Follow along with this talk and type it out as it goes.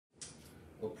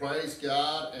Well, praise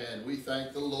God, and we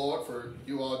thank the Lord for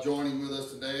you all joining with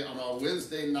us today on our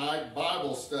Wednesday night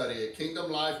Bible study at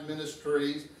Kingdom Life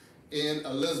Ministries in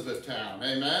Elizabethtown.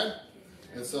 Amen?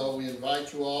 And so we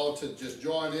invite you all to just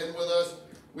join in with us.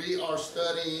 We are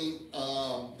studying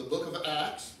the book of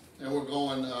Acts, and we're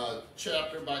going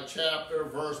chapter by chapter,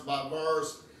 verse by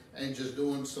verse, and just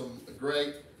doing some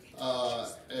great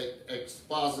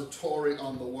expository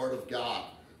on the Word of God.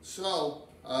 So,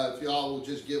 if y'all will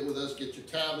just get with us, get your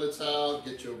tablets out,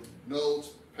 get your notes,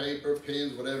 paper,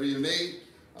 pens, whatever you need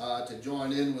to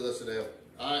join in with us today.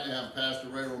 I am Pastor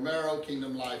Ray Romero,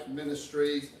 Kingdom Life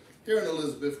Ministries here in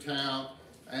Elizabethtown,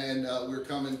 and we're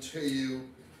coming to you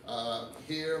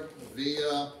here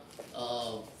via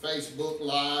Facebook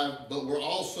Live, but we're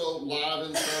also live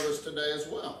in service today as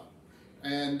well.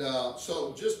 And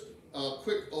so just a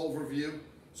quick overview.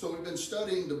 So we've been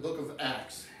studying the book of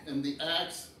Acts and the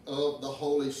Acts of the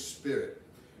Holy Spirit.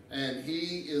 And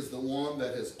he is the one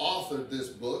that has authored this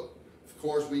book. Of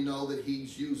course, we know that he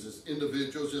uses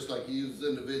individuals just like he uses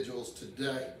individuals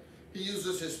today. He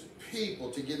uses his people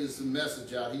to get his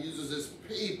message out. He uses his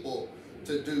people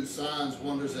to do signs,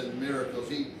 wonders, and miracles.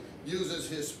 He uses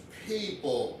his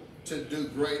people to do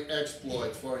great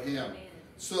exploits for him.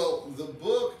 So the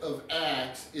book of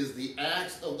Acts is the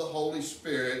Acts of the Holy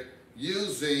Spirit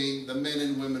using the men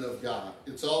and women of God.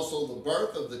 It's also the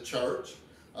birth of the church.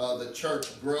 The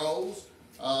church grows,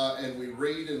 and we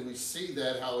read and we see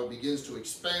that how it begins to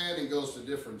expand and goes to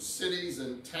different cities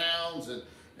and towns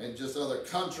and just other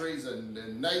countries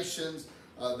and nations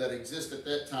that exist at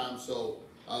that time. So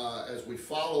as we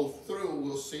follow through,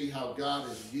 we'll see how God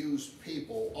has used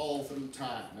people all through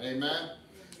time. Amen?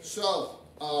 So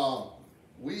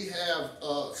we have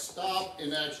stopped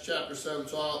in Acts chapter 7.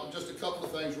 So just a couple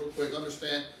of things real quick.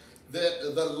 Understand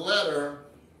that the letter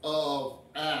of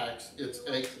Acts, it's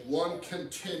a one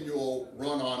continual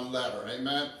run-on letter.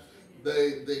 Amen?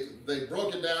 They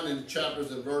broke it down into chapters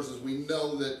and verses. We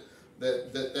know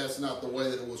that's not the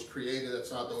way that it was created.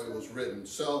 That's not the way it was written.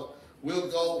 So we'll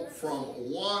go from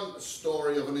one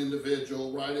story of an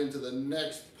individual right into the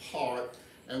next part,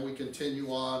 and we continue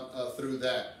on through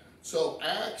that. So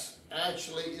Acts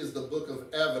actually is the book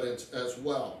of evidence as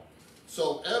well.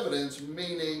 So evidence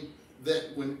meaning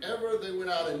that whenever they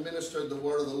went out and ministered the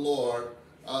word of the Lord,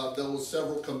 there was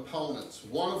several components.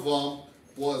 One of them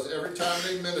was every time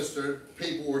they ministered,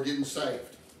 people were getting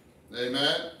saved. Amen?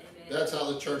 Amen. That's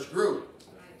how the church grew.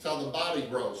 That's how the body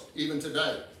grows, even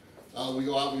today. We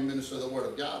go out and we minister the word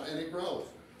of God, and it grows.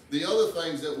 The other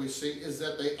things that we see is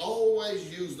that they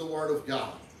always use the word of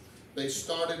God. They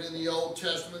started in the Old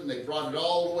Testament, and they brought it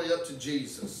all the way up to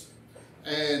Jesus.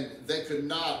 And they could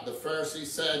not, the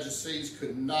Pharisees, Sadducees,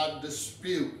 could not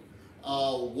dispute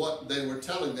what they were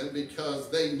telling them because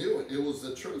they knew it. It was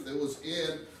the truth. It was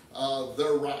in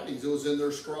their writings. It was in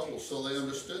their scrolls, so they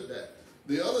understood that.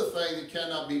 The other thing that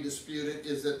cannot be disputed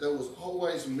is that there was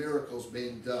always miracles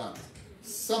being done.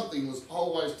 Something was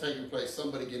always taking place.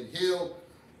 Somebody getting healed,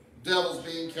 devils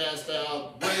being cast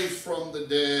out, raised from the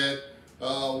dead.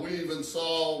 We even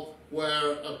saw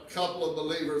where a couple of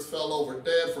believers fell over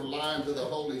dead for lying to the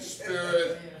Holy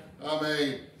Spirit. I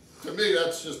mean, to me,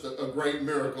 that's just a great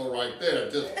miracle right there.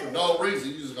 Just for no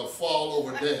reason, you're just going to fall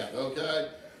over dead, okay?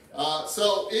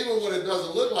 So even when it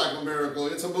doesn't look like a miracle,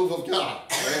 it's a move of God.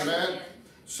 Amen?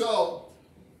 So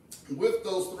with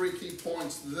those three key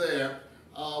points there,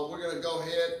 we're going to go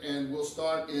ahead and we'll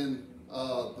start in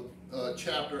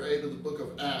chapter 8 of the book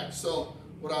of Acts. So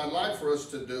what I'd like for us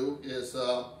to do is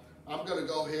I'm going to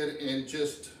go ahead and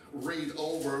just read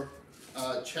over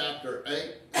chapter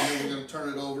 8, and then we're going to turn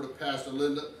it over to Pastor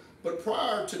Linda. But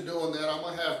prior to doing that, I'm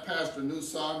going to have Pastor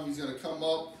Newsom. He's going to come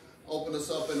up, open us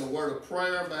up in a word of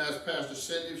prayer. I'm going to ask Pastor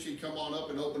Cindy if she'd come on up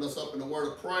and open us up in a word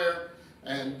of prayer,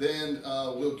 and then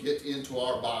we'll get into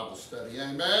our Bible study.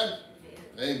 Amen?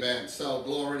 Amen. So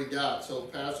glory to God. So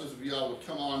pastors, if y'all would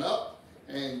come on up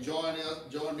and join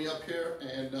me up here,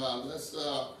 and let's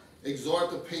exhort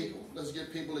the people. Let's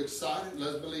get people excited.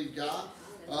 Let's believe God.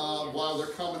 While they're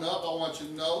coming up, I want you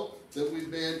to know that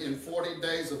we've been in 40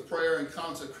 days of prayer and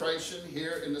consecration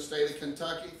here in the state of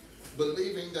Kentucky,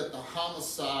 believing that the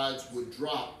homicides would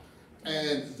drop.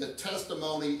 And the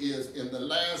testimony is in the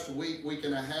last week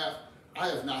and a half, I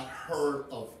have not heard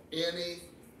of any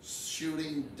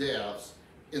shooting deaths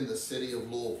in the city of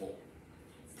Louisville.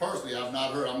 Personally, I've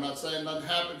not heard. I'm not saying nothing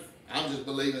happened. I'm just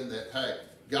believing that, hey,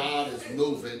 God is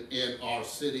moving in our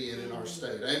city and in our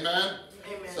state. Amen?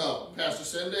 Amen. So, Pastor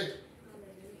Cindy.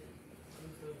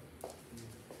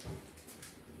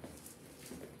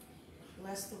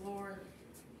 Bless the Lord.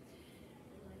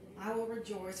 I will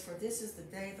rejoice, for this is the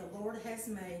day the Lord has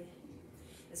made,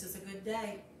 This is a good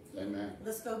day. Amen.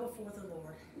 Let's go before the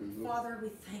Lord. Mhm. Father, we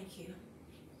thank you.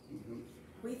 Mhm.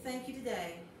 We thank you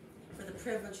today for the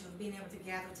privilege of being able to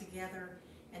gather together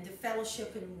and to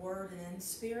fellowship in word and in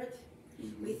spirit.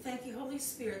 Mhm. We thank you, Holy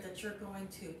Spirit, that you're going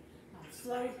to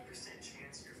flow,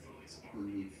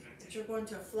 Mhm. that you're going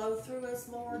to flow through us,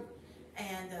 Lord,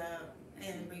 and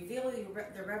reveal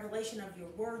the revelation of your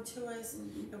word to us.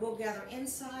 Mhm. And we'll gather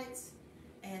insights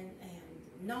and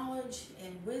knowledge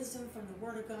and wisdom from the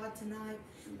word of God tonight.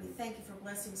 We thank you for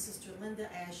blessing Sister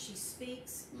Linda as she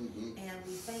speaks. Mhm. And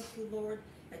we thank you, Lord,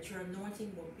 that your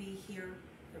anointing will be here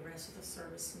the rest of the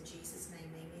service. In Jesus'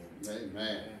 name, amen.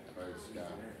 Amen. Praise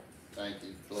God. Thank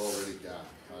you. Glory to God.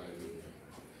 Hallelujah.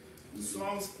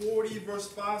 Psalms 40 verse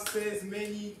 5 says,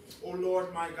 many, O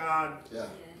Lord my God, Yeah.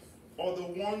 are the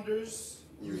wonders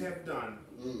you have done.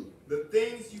 Mm. The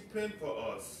things you planned for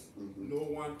us, Mhm. no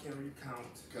one can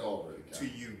recount Glory to God. to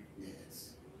you.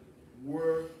 Yes.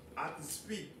 Were I to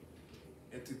speak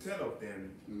and to tell of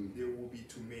them, Mm. there will be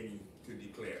too many to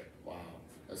declare. Wow.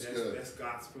 That's good. That's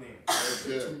God's plan. That's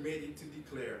good. Too many to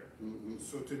declare. Mhm.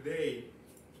 So today,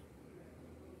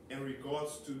 in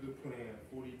regards to the plan,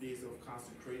 40 days of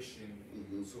consecration,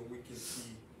 Mhm. so we can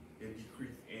see a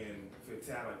decrease in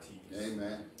fatalities.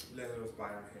 Amen. Let us bow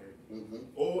our head. Mhm.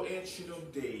 O Ancient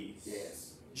of Days,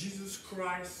 Yes. Jesus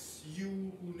Christ,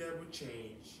 you who never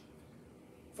change.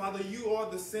 Father, you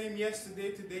are the same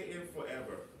yesterday, today, and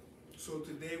forever. So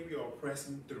today we are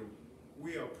pressing through.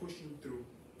 We are pushing through,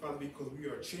 Father, because we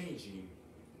are changing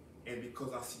and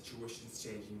because our situation is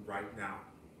changing right now.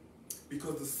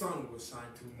 Because the sun will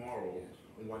shine tomorrow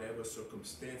on whatever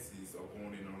circumstances are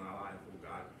going on our life, oh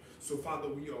God. So, Father,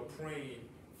 we are praying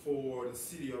for the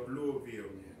city of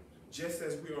Louisville, just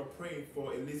as we are praying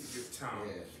for Elizabethtown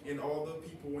and all the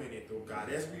people in it, oh God.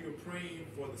 As we are praying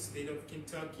for the state of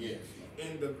Kentucky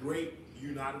and the great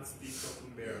United States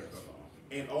of America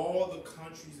and all the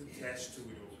countries attached to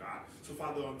it, oh God. So,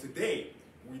 Father, on today,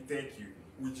 we thank you.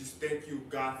 We just thank you,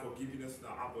 God, for giving us the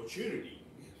opportunity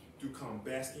to come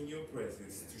bask in your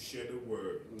presence, to share the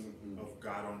word of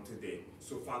God on today.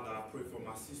 So, Father, I pray for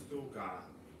my sister, oh God,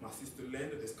 my sister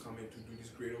Linda that's coming to do this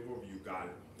great overview, God.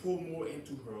 Pour more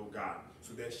into her, oh God,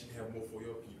 so that she have more for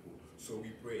your people. So we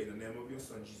pray in the name of your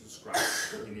Son, Jesus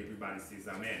Christ. And everybody says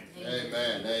amen.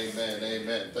 Amen. Amen.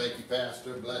 Amen. Thank you,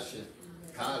 Pastor. Bless you.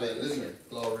 Hallelujah.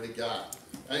 Glory to God.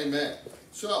 Amen.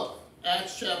 So,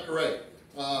 Acts chapter 8.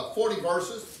 40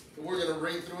 verses. We're going to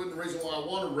read through it. The reason why I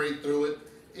want to read through it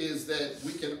is that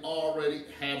we can already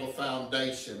have a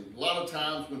foundation. A lot of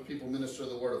times when people minister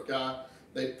the Word of God,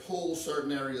 they pull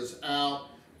certain areas out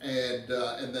and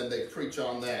then they preach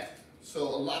on that. So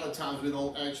a lot of times we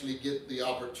don't actually get the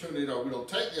opportunity, or we don't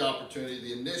take the opportunity,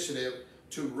 the initiative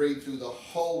to read through the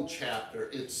whole chapter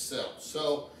itself.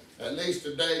 So at least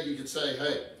today you could say,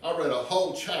 hey, I read a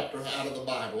whole chapter out of the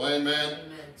Bible. Amen? Amen.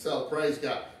 So praise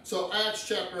God. So Acts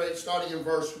chapter 8, starting in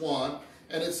verse 1,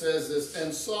 and it says this,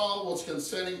 and Saul was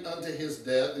consenting unto his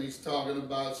death, and he's talking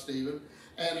about Stephen.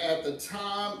 And at the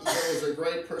time there was a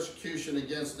great persecution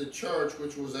against the church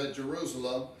which was at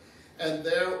Jerusalem, and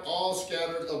there all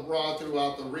scattered abroad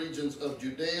throughout the regions of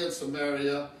Judea and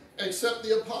Samaria, except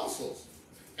the apostles.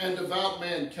 And devout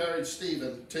men carried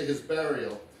Stephen to his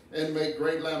burial, and made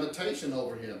great lamentation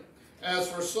over him. As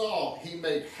for Saul, he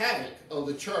made havoc of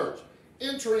the church,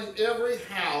 entering every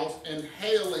house and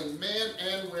hailing men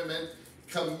and women,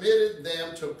 committed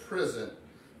them to prison.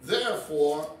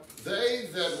 Therefore, they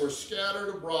that were scattered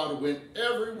abroad went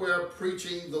everywhere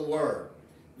preaching the word.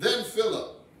 Then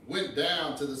Philip went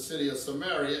down to the city of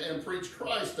Samaria and preached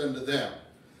Christ unto them.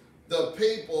 The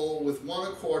people with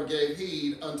one accord gave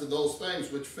heed unto those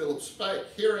things which Philip spake,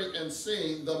 hearing and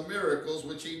seeing the miracles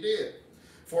which he did.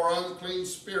 For unclean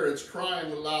spirits, crying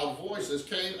with loud voices,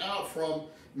 came out from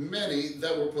many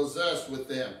that were possessed with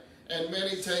them, and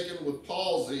many taken with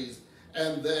palsies,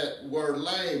 and that were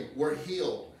lame were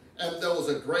healed. And there was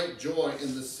a great joy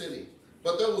in the city.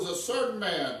 But there was a certain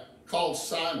man called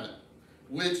Simon,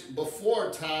 which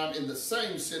before time in the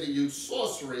same city used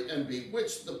sorcery and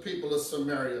bewitched the people of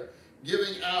Samaria,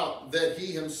 giving out that he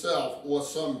himself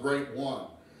was some great one,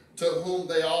 to whom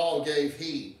they all gave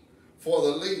heed, for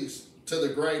the least to the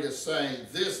greatest, saying,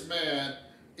 this man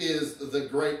is the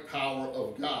great power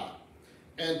of God.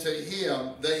 And to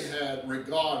him they had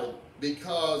regarded,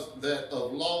 because that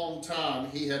of long time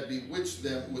he had bewitched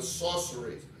them with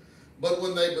sorceries. But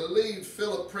when they believed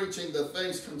Philip preaching the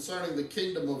things concerning the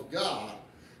kingdom of God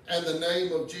and the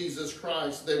name of Jesus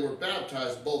Christ, they were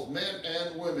baptized, both men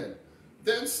and women.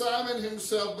 Then Simon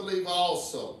himself believed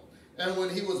also. And when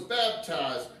he was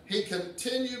baptized, he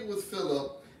continued with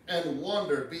Philip and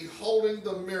wondered, beholding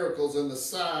the miracles and the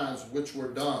signs which were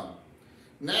done.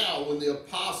 Now when the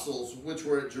apostles which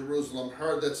were at Jerusalem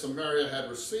heard that Samaria had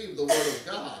received the word of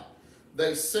God,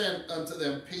 they sent unto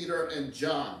them Peter and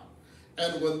John.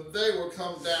 And when they were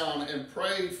come down and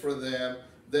prayed for them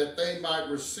that they might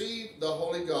receive the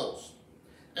Holy Ghost.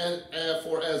 And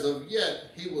for as of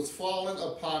yet he was fallen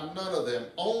upon none of them,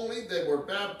 only they were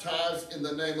baptized in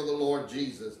the name of the Lord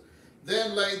Jesus.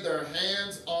 Then laid their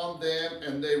hands on them,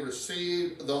 and they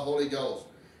received the Holy Ghost.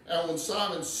 And when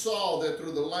Simon saw that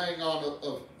through the laying on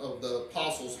of the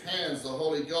apostles' hands the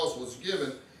Holy Ghost was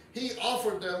given, he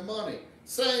offered them money,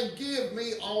 saying, Give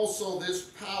me also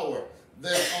this power,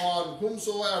 that on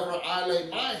whomsoever I lay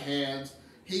my hands,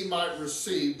 he might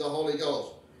receive the Holy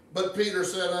Ghost. But Peter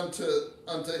said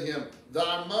unto him,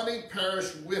 Thy money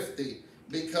perish with thee,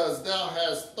 because thou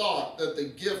hast thought that the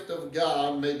gift of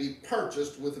God may be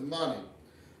purchased with money.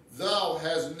 Thou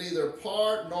hast neither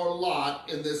part nor lot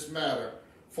in this matter,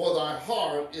 for thy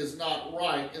heart is not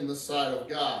right in the sight of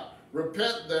God.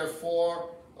 Repent therefore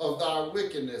of thy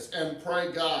wickedness, and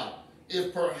pray God,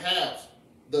 if perhaps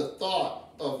the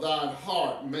thought of thine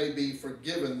heart may be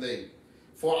forgiven thee.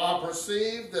 For I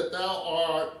perceive that thou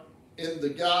art in the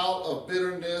gall of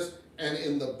bitterness and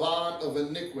in the bond of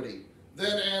iniquity.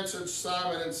 Then answered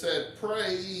Simon and said,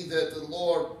 Pray ye that the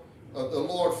Lord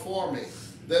for me,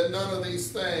 that none of these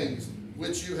things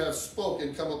which you have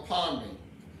spoken come upon me.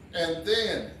 And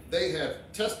then they have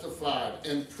testified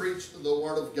and preached the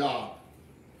word of God.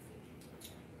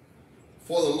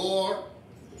 For the Lord,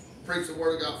 preach the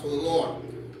word of God for the Lord.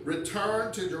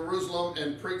 Return to Jerusalem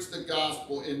and preach the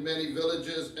gospel in many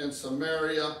villages and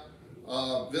Samaria,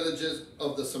 villages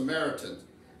of the Samaritans.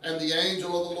 And the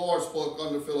angel of the Lord spoke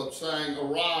unto Philip, saying,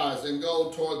 Arise and go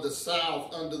toward the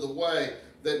south unto the way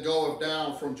that goeth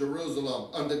down from Jerusalem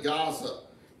unto Gaza,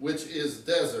 which is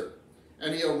desert.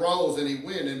 And he arose and he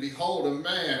went, and behold, a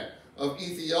man of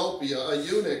Ethiopia, a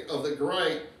eunuch of the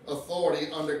great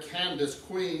authority under Candace,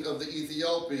 queen of the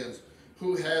Ethiopians,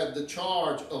 who had the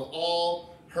charge of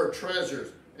all her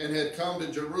treasures, and had come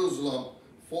to Jerusalem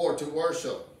for to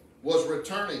worship, was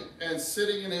returning, and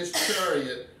sitting in his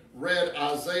chariot, read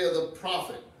Isaiah the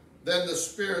prophet. Then the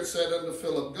Spirit said unto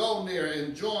Philip, Go near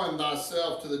and join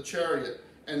thyself to the chariot.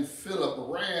 And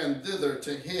Philip ran thither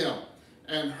to him,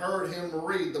 and heard him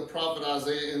read the prophet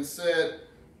Isaiah, and said,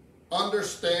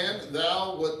 Understand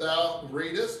thou what thou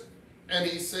readest? And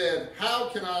he said, How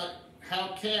can I,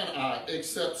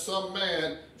 except some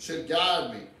man should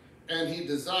guide me? And he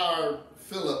desired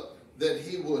Philip that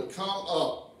he would come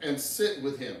up and sit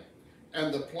with him.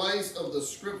 And the place of the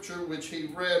scripture which he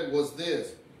read was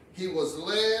this: He was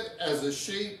led as a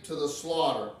sheep to the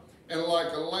slaughter, and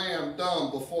like a lamb dumb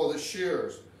before the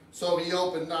shearers. So he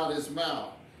opened not his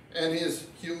mouth. And his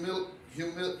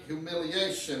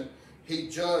humiliation he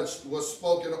judged was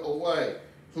spoken away.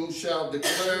 Who shall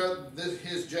declare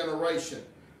his generation?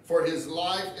 For his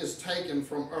life is taken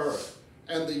from earth.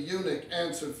 And the eunuch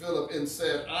answered Philip and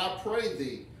said, I pray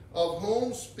thee, of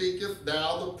whom speaketh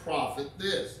thou the prophet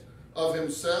this? Of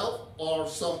himself or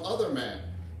some other man?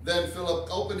 Then Philip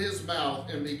opened his mouth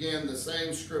and began the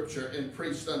same scripture, and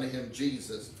preached unto him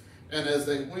Jesus. And as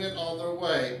they went on their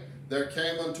way, there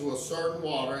came unto a certain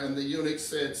water, and the eunuch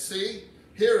said, See,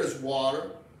 here is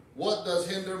water. What does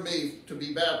hinder me to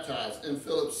be baptized? And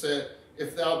Philip said,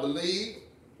 If thou believe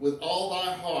with all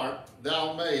thy heart,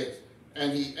 thou mayest.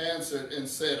 And he answered and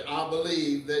said, I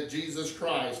believe that Jesus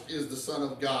Christ is the Son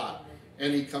of God.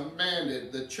 And he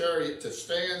commanded the chariot to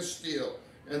stand still.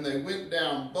 And they went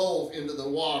down both into the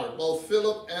water, both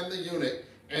Philip and the eunuch,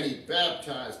 and he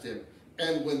baptized him.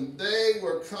 And when they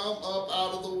were come up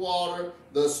out of the water,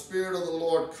 the Spirit of the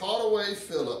Lord caught away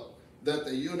Philip, that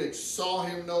the eunuch saw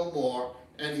him no more,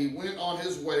 and he went on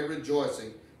his way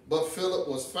rejoicing. But Philip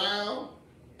was found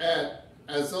at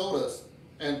Azotus,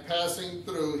 and passing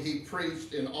through, he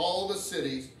preached in all the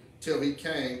cities till he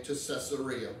came to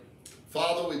Caesarea.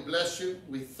 Father, we bless you,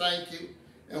 we thank you,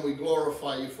 and we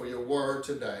glorify you for your word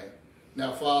today.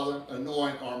 Now, Father,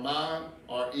 anoint our mind,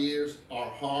 our ears, our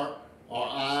heart, our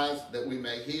eyes, that we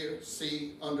may hear,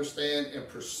 see, understand, and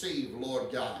perceive,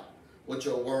 Lord God, what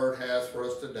your word has for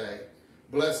us today.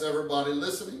 Bless everybody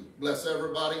listening. Bless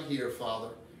everybody here, Father.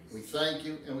 We thank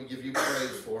you and we give you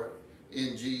praise for it.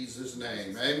 In Jesus'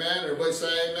 name. Amen. Everybody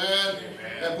say amen.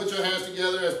 Amen. And put your hands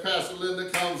together as Pastor Linda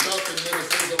comes up and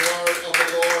ministers the word of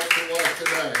the Lord to us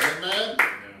today. Amen.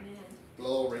 Amen.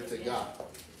 Glory to God.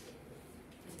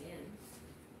 Amen.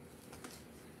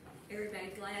 Everybody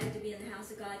glad to be in the house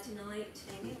of God tonight?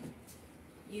 Amen.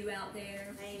 You out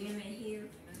there? Amen. You in here?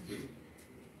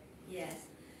 Yes.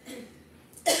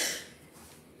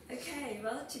 Okay,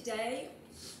 well, today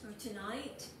for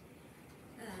tonight.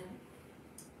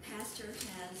 Pastor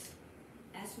has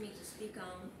asked me to speak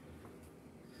on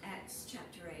Acts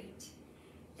chapter 8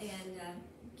 and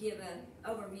give an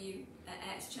overview of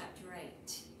Acts chapter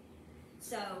 8.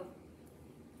 So,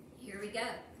 here we go.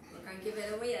 We're going to give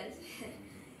it a whiz.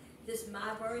 This is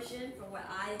my version for what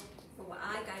I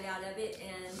got out of it,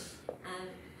 and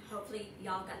hopefully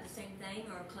y'all got the same thing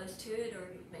or close to it, or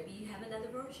maybe you have another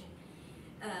version.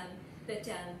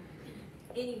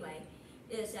 Anyway,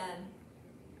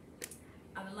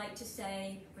 I would like to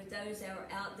say for those that are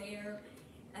out there,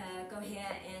 go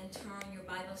ahead and turn your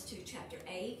Bibles to chapter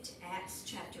 8, Acts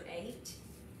chapter 8,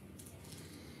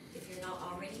 if you're not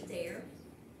already there.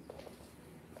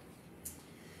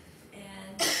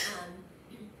 And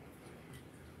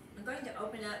I'm going to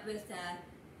open up with,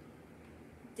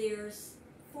 there's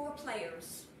 4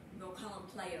 players, we'll call them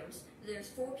players. There's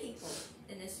 4 people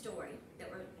in this story that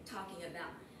we're talking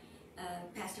about.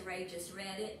 Pastor Ray just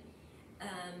read it.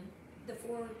 The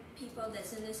 4 people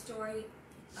that's in this story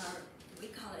are, we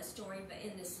call it a story, but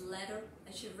in this letter,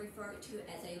 I should refer to it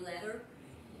as a letter.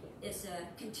 It's a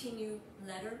continued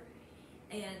letter.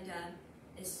 And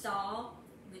it's Saul,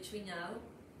 which we know,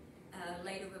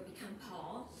 later will become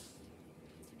Paul.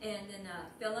 And then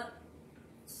Philip,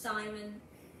 Simon,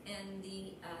 and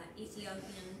the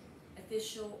Ethiopian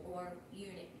official or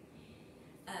eunuch.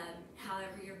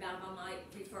 However your Bible might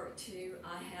refer to,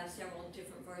 I have several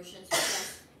different versions, but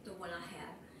that's the one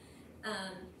I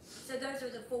have. So those are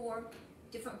the 4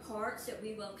 different parts that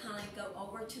we will kind of go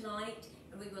over tonight,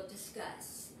 and we will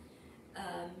discuss.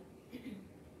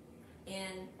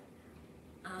 And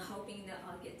I'm hoping that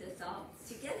I'll get this all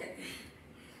together.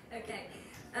 Okay.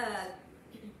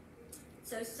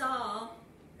 So Saul,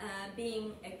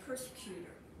 being a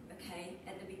persecutor, okay,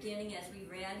 at the beginning as we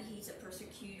read, he's a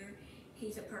persecutor.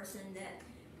 He's a person that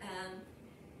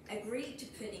agreed to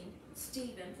putting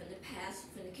Stephen from the past,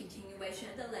 from the continuation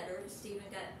of the letter. Stephen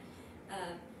got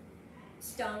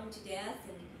stoned to death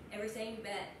and everything,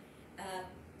 but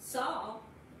Saul,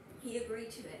 he agreed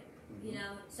to it. You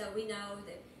know, so we know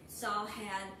that Saul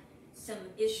had some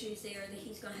issues there that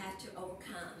he's going to have to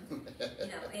overcome. You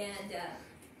know,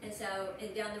 and so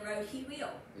down the road he will.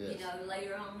 Yes. You know,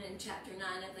 later on in chapter 9,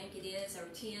 I think it is, or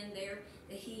 10 there,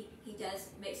 that he does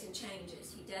make some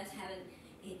changes. He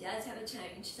does have a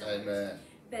change. Amen.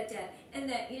 But and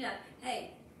that, you know,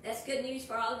 hey, that's good news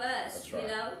for all of us. That's right. You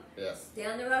know, Yes.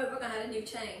 down the road we're gonna have a new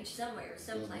change somewhere,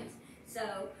 someplace.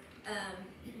 So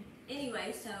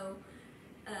anyway, so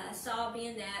Saul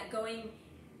being that,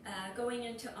 going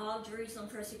into all Jerusalem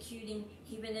persecuting,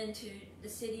 he went into the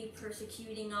city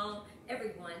persecuting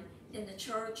everyone in the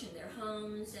church and their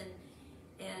homes,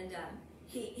 and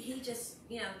he just,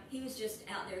 you know, he was just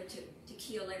out there to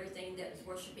kill everything that was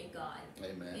worshiping God.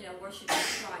 Amen. You know, worshiping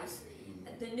Christ,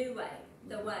 the new way,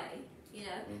 the way. You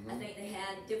know, I think they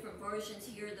had different versions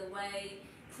here, the way,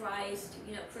 Christ,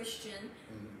 you know, Christian,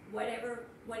 whatever,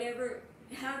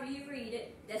 however you read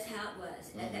it, that's how it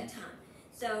was at that time.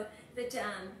 So, but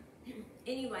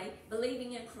anyway,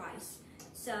 believing in Christ.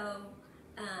 So,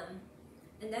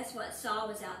 and that's what Saul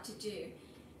was out to do.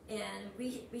 And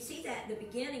we see that at the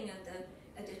beginning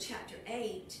of the chapter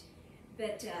 8,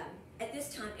 but at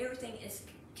this time everything is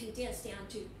condensed down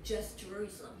to just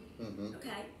Jerusalem.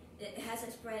 Okay, it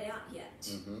hasn't spread out yet.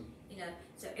 You know,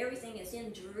 so everything is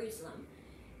in Jerusalem,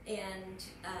 and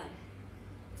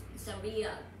so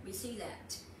we see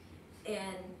that.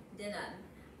 And then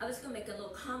I was going to make a little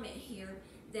comment here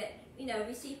that, you know,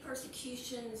 we see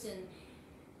persecutions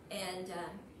and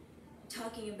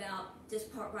talking about this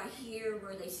part right here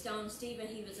where they stoned Stephen.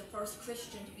 He was the first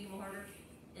Christian to be martyred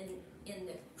in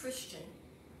the Christian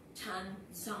time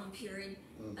zone period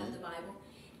of the Bible.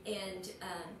 And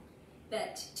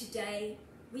but today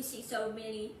we see so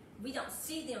many. We don't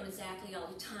see them exactly all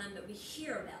the time, but we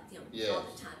hear about them all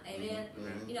the time. Amen.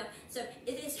 You know, so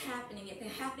it is happening. If it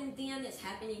happened then, it's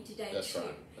happening today That's too.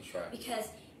 right. That's right. Because,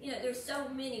 you know, there's so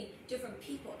many different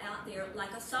people out there,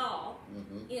 like a Saul,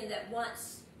 you know, that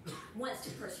wants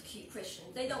to persecute Christians.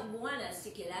 They don't want us to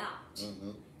get out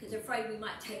because they're afraid we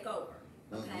might take over.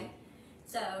 Okay,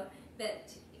 so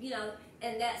but you know,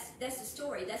 and that's the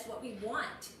story. That's what we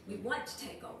want. We want to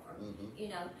take over. You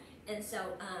know, and so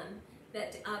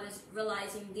but I was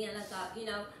realizing then, I thought, you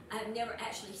know, I've never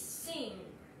actually seen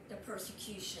the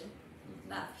persecution,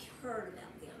 but I've heard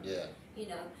about them. Yeah. You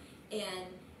know, and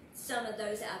some of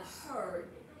those I've heard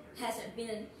hasn't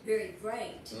been very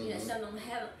great. You know, some of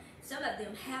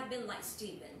them have been like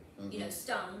Stephen, you know,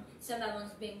 stoned. Some of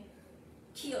them's been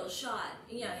killed, shot,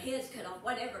 you know, heads cut off,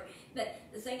 whatever. But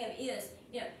the thing of it is,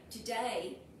 you know,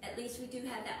 today at least we do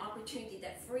have that opportunity,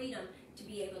 that freedom to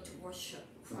be able to worship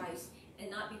Christ and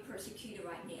not be persecuted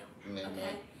right now. Amen.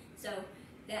 Okay? So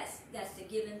that's the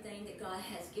given thing that God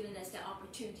has given us, the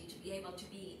opportunity to be able to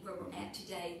be where we're at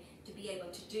today, to be able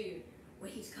to do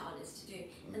what He's called us to do.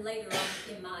 And later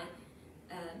on in my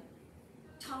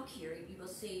talk here, you will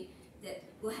see that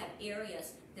we'll have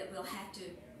areas that we'll have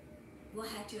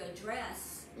to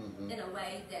address in a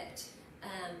way that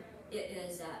it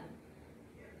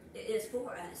is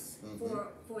for us,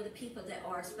 for the people that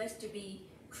are supposed to be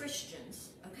Christians,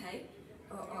 okay,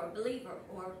 or a believer,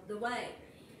 or the way.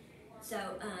 So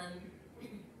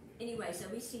anyway, so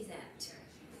we see that,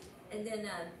 and then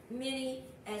many,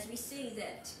 as we see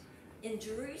that in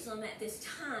Jerusalem at this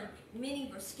time,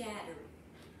 many were scattered.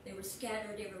 They were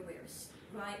scattered everywhere,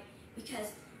 right?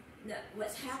 Because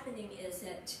what's happening is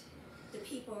that the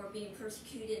people are being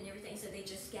persecuted and everything, so they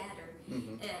just scattered.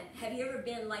 And have you ever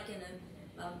been like in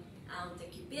a, I don't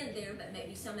think you've been there, but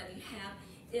maybe some of you have,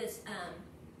 is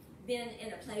been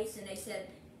in a place and they said,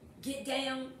 get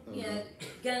down, you know,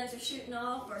 guns are shooting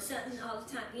off or something all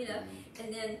the time, you know,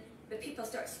 and then, but people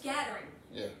start scattering,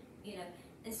 you know,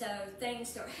 and so things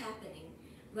start happening.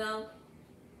 Well,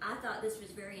 I thought this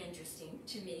was very interesting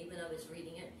to me when I was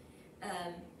reading it,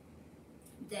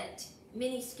 that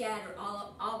many scattered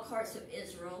all parts of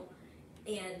Israel,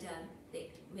 and they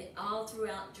went all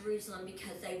throughout Jerusalem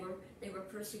because they were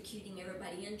persecuting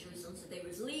everybody in Jerusalem, so they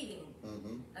was leaving.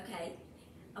 Okay,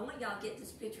 I want y'all to get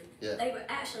this picture. They were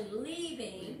actually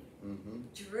leaving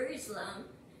Jerusalem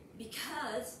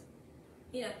because,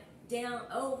 you know, down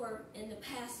over in the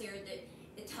past there that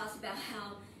it talks about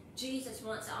how Jesus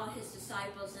wants all His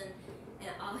disciples and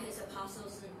all His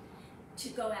apostles and to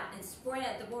go out and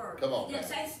spread the word. Come on, He didn't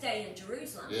say stay in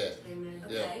Jerusalem. Amen.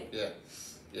 Okay.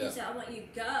 He said, I want you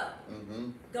to go.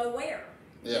 Go where?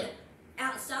 Yeah. You know,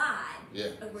 outside Yeah.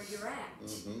 of where you're at.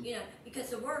 You know, because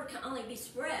the word can only be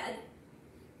spread,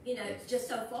 you know, just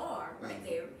so far right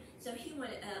there. So He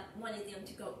wanted them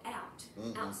to go out,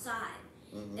 outside.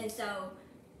 And so,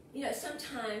 you know,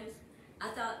 sometimes I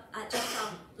thought I just saw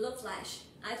a little flash.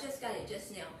 I just got it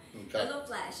just now. A little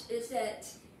flash is that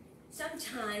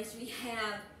sometimes we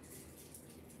have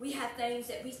things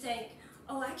that we think,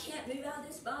 oh, I can't move out of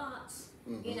this box,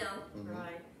 you know.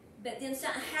 Right. But then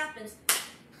something happens.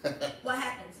 What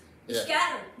happens? We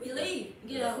scatter. We leave.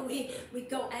 You know, we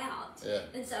go out.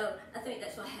 And so I think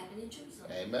that's what happened in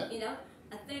Jerusalem. Amen. You know,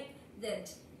 I think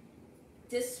that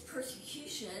this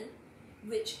persecution,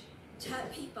 which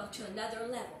took people to another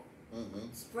level,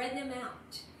 spread them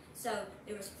out. So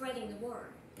they were spreading the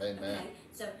word. Amen. Okay,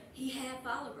 so He had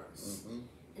followers,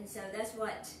 and so that's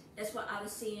what I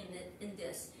was seeing in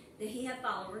this, that He had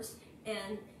followers,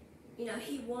 and you know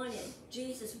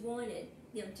Jesus wanted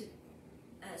them to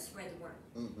spread the word.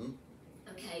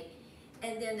 Okay,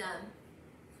 and then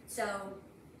so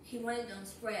He wanted them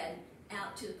spread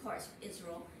out to the parts of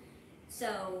Israel.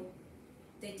 So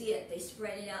they did. They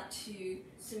spread it out to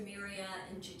Samaria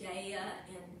and Judea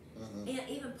and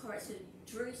even parts of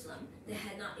Jerusalem that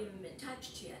had not even been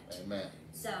touched yet. Amen.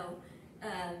 So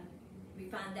we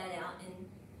find that out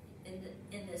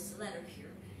in this letter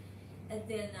here, and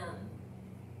then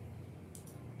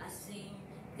I see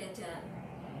that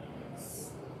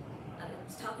I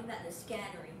was talking about the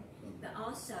scattering, but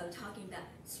also talking about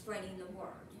spreading the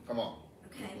word. Come on.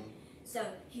 Okay, so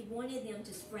He wanted them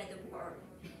to spread the word,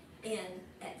 and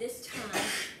at this time,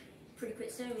 pretty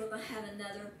quick soon, we're going to have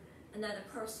another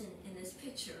person in this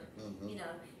picture, you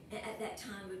know, and at that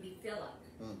time would be Philip,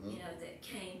 you know, that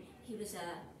came. He was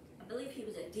I believe he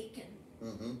was a deacon,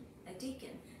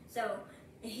 So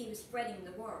he was spreading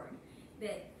the word,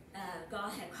 but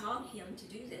God had called him to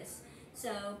do this.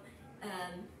 So,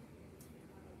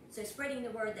 so spreading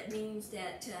the word, that means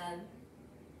that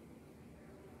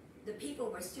the people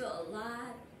were still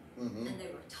alive, and they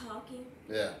were talking,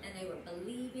 and they were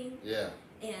believing,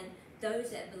 and those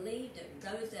that believed and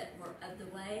those that were of the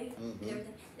way,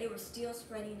 they were still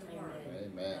spreading the word.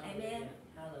 Amen. Amen.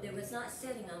 There was not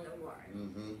sitting on the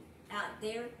word. Out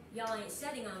there, y'all ain't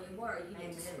sitting on your word. You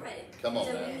need to spread it. Come on,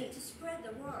 so man. we need to spread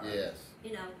the word. Yes.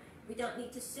 You know, we don't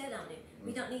need to sit on it.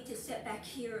 We don't need to sit back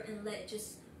here and let it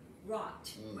just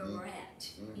rot where we're at.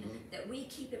 You know, that we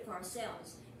keep it for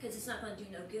ourselves, because it's not going to do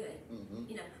no good.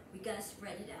 You know, we got to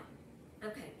spread it out.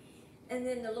 Okay. And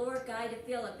then the Lord guided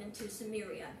Philip into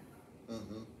Samaria.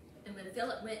 And when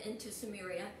Philip went into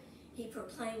Samaria, he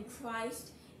proclaimed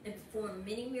Christ and performed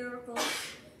many miracles.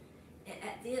 And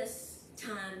at this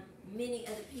time, many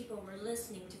of the people were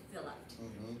listening to Philip.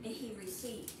 And he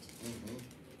received.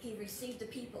 He received the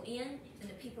people in, and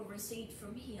the people received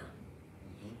from him.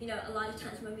 You know, a lot of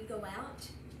times when we go out,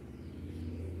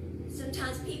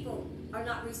 sometimes people are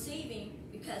not receiving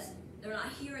because they're not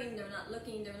hearing, they're not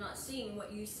looking, they're not seeing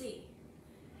what you see.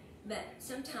 But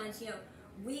sometimes,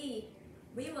 we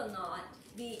will not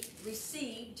be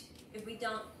received if we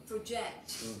don't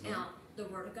project out the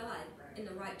Word of God in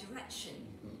the right direction.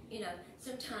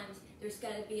 Sometimes there's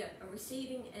got to be a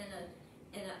receiving and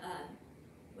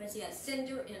a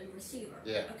sender and a receiver.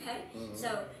 Yeah. Okay.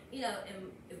 So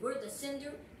and if we're the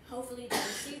sender, hopefully the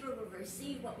receiver will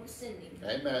receive what we're sending.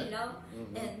 Amen.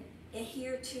 And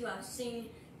here too, I've seen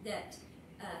that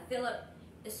Philip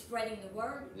is spreading the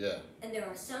word. Yeah. And there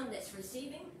are some that's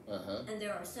receiving, and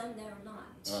there are some that are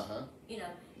not.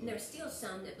 And there's still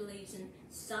some that believes in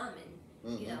Simon.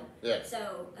 Yeah.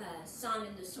 So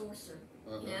Simon the sorcerer.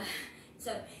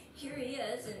 So here he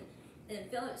is, and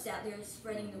Philip's out there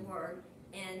spreading the word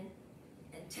and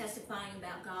testifying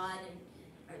about God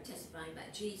or testifying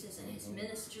about Jesus and his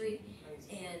ministry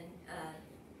and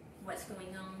what's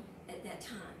going on at that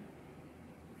time.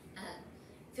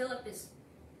 Philip was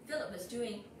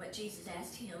doing what Jesus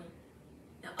asked him,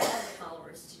 all the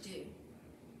followers, to do.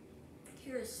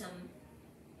 Here are some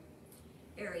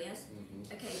areas.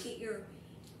 Okay, get your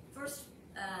first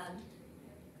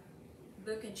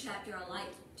book and chapter I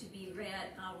like to be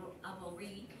read. I will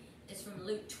read. It's from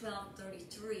Luke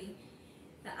 12:33.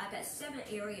 But I got 7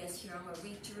 areas here I'm going to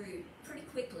read through pretty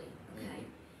quickly. Okay,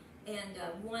 and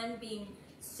one being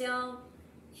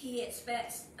he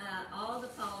expects all the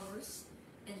followers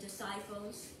and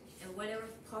disciples and whatever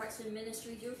parts of the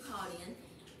ministry you're called in.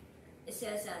 It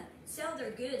says sell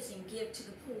their goods and give to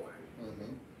the poor.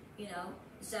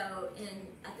 So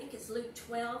I think it's Luke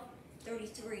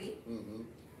 12:33.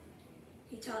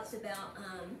 He talks about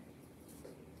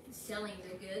selling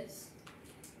their goods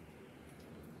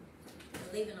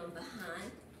and leaving them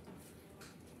behind.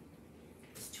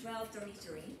 It's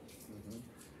 12:33.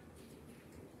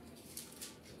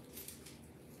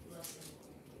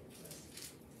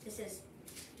 It says,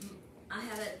 I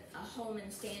have a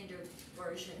Holman Standard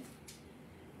version.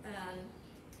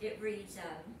 It reads,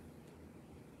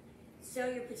 sell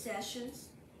your possessions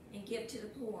and give to the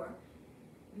poor.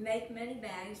 Make many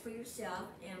bags for yourself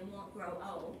and won't grow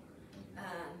old.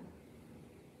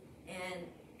 And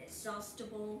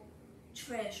exhaustible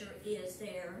treasure is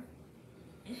there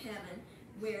in heaven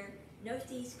where no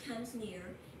thief comes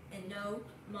near and no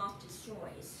moth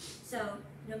destroys. So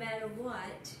no matter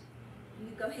what, you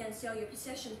go ahead and sell your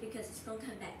possessions because it's going to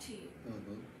come back to you.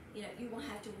 You won't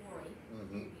have to worry.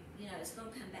 It's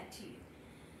going to come back to you.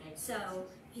 So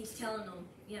he's telling them,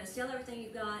 sell everything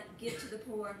you've got, give to the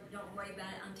poor, don't worry about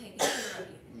it, I'm taking care of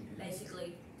you.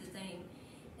 Basically, the thing.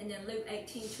 And then Luke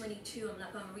 18:22, I'm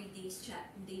not going to read these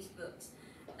books.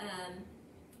 And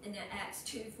then Acts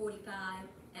 2:45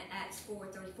 and Acts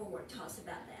 4:34 talks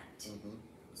about that.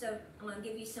 So I'm going to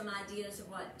give you some ideas of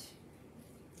what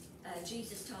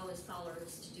Jesus told his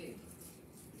followers to do.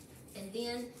 And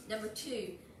then number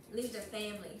 2, leave their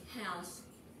family, house,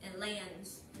 and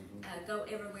lands. Go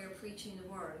everywhere preaching the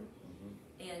word.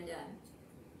 And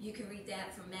you can read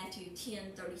that from Matthew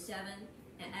 10:37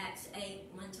 and Acts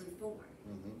 8:1-4.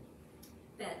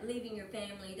 But leaving your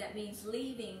family, that means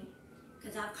leaving,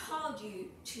 because I've called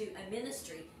you to a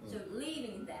ministry. So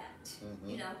leaving that,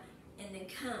 and then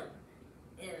come,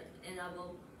 and I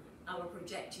will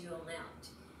project you on out.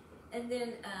 And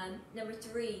then number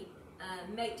 3,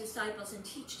 make disciples and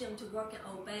teach them to work and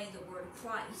obey the word of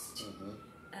Christ.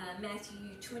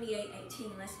 Matthew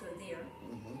 28:18. Let's go there.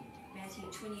 Matthew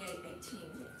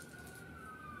 28:18.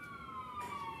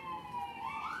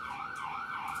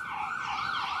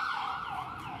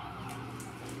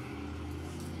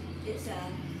 It's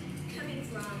coming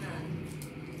from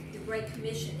the Great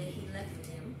Commission that he left for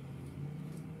them.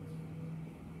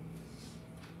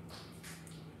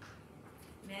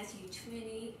 Matthew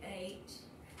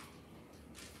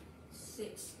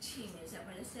 28:16. Is that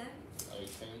what it said?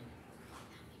 18.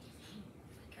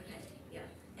 Okay, yeah.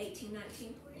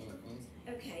 18:19.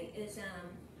 Okay, is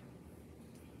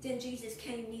then Jesus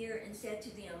came near and said to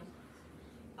them,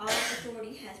 all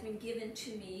authority has been given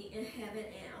to me in heaven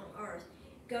and on earth.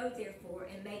 Go therefore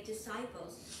and make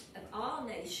disciples of all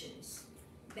nations,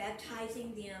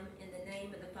 baptizing them in the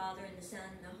name of the Father and the Son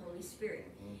and the Holy Spirit.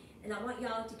 And I want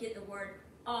y'all to get the word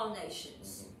all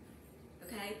nations.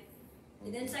 Okay?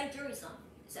 It didn't say Jerusalem.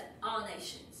 It said all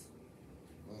nations.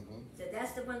 So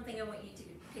that's the one thing I want you to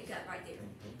pick up right there.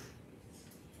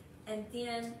 And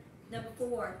then number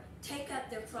 4, take up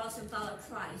their cross and follow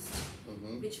Christ,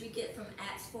 which we get from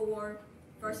Acts 4,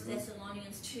 1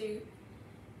 Thessalonians 2.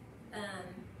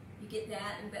 You get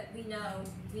that, but we know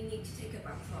we need to take up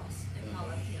our cross and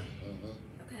follow him.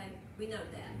 Okay? We know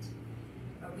that.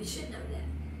 Or we should know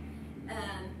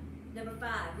that. Number 5,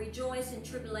 rejoice in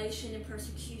tribulation and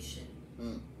persecution.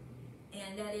 Mm.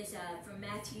 And that is from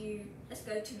Matthew, let's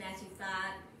go to Matthew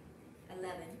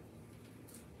 5:11.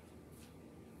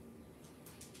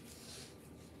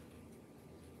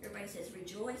 Everybody says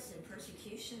rejoice in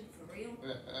persecution, for real?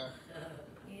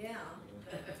 Yeah.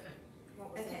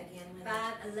 What was that Okay, again, Linda?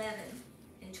 5:11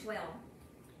 and 12.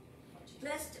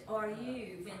 Blessed are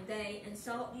you when they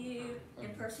insult you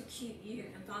and persecute you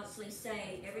and falsely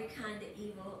say every kind of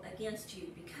evil against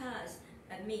you because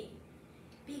of me.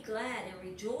 Be glad and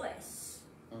rejoice.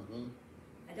 Mm-hmm.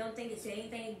 I don't think it said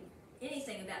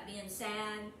anything about being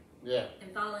sad Yeah.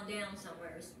 and falling down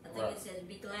somewhere. I think Right. it says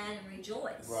be glad and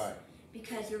rejoice. Right.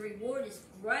 Because your reward is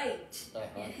great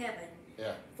Uh-huh. in heaven.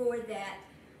 Yeah. For that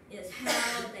is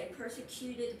how they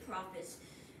persecuted the prophets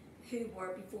who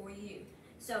were before you.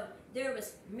 So there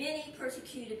was many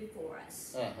persecuted before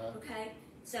us. Uh-huh. Okay?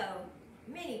 So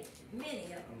many of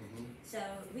them. Mm-hmm. So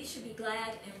we should be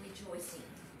glad and rejoicing.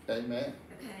 Amen.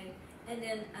 Okay? And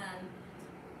then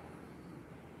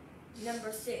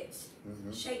number 6,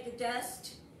 Mm-hmm. shake the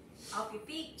dust off your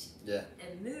feet Yeah.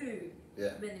 and move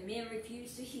Yeah. when the men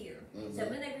refuse to hear. Mhm. So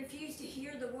when they refuse to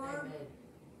hear the word,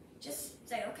 just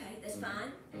say, okay, that's Mhm.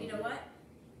 fine. You know Mhm. what?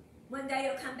 One day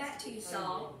it'll come back to you,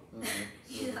 Saul. Mm-hmm.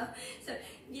 You know, so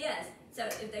yes. So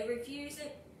if they refuse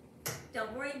it,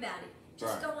 don't worry about it.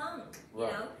 Just Right. go on. You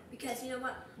Right. know, because you know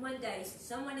what? One day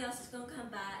someone else is gonna come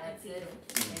by and That's feed it. them.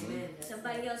 Mm-hmm. Amen. That's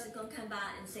Somebody it. else is gonna come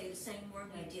by and say the same word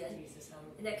you Thank you, did, Jesus.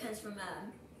 and that comes from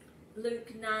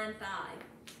Luke 9:5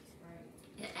 Right.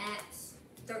 and Acts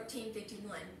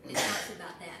 13:51. It talks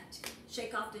about that.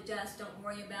 Shake off the dust. Don't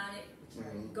worry about it.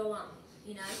 Mm-hmm. Go on.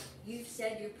 You know, you've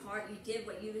said your part. You did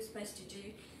what you were supposed to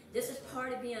do. This is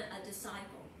part of being a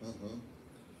disciple. Mm-hmm.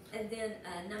 And then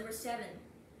number 7,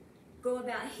 go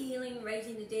about healing,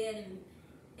 raising the dead,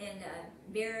 and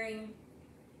bearing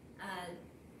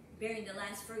the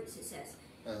last fruits. It says.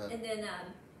 Uh-huh. And then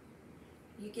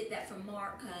you get that from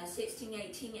Mark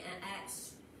 16:18 and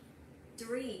Acts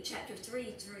 3, chapter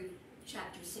 3 through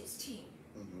chapter 16.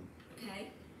 Mm-hmm. Okay?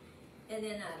 And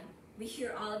then we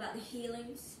hear all about the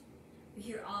healings. We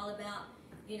hear all about,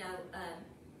 you know,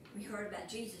 we heard about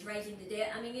Jesus raising the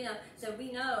dead. I mean, you know, so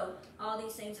we know all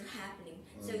these things are happening.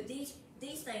 So these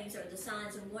things are the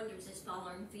signs and wonders that's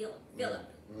following Philip.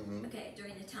 Mm-hmm. Okay,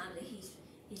 during the time that he's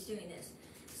doing this.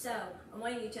 So I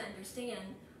want you to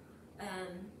understand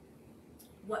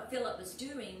what Philip was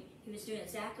doing. He was doing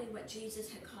exactly what Jesus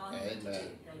had called him to do.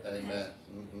 Amen. Amen.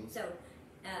 Mm-hmm. So,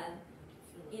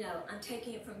 you know, I'm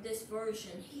taking it from this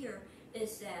version here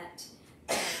is that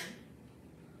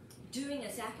doing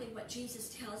exactly what Jesus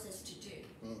tells us to do.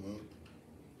 Mm-hmm.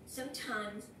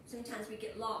 Sometimes we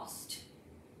get lost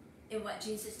in what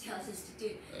Jesus tells us to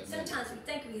do. Amen. Sometimes we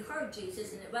think we heard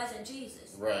Jesus and it wasn't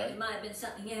Jesus. Right. It might have been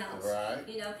something else. Right.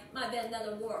 You know, it might have been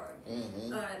another word.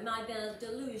 Mm-hmm. Or it might have been a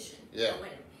delusion. Yeah. Or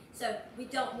whatever. So we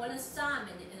don't want a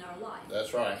Simon in our life.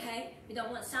 That's right. Okay? We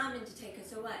don't want Simon to take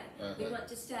us away. We Uh-huh. want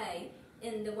to stay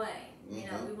in the way. You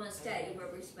know, Mhm. we want to stay where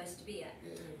we're supposed to be at.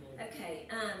 Okay.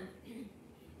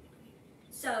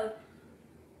 So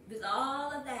with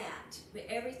all of that, with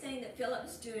everything that Philip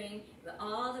was doing, with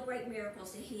all the great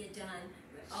miracles that he had done,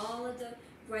 with all of the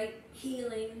great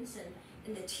healings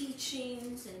and the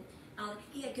teachings, and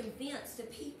he had convinced the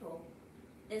people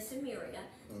in Samaria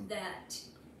that,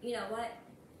 you know what,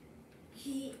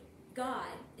 God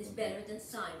is better than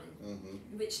Simon,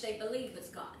 Mm-hmm. which they believed was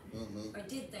God, Mm-hmm. or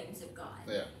did things of God.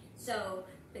 Yeah. So,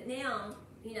 but now,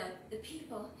 you know, the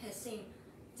people have seen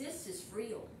this is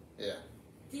real. Yeah.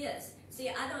 This. See,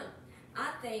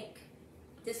 I think,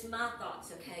 this is my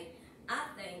thoughts, okay? I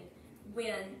think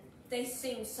when they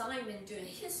seen Simon doing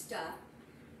his stuff,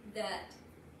 that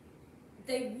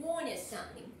they wanted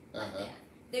something like Uh-huh. that.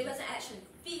 They wasn't actually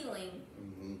feeling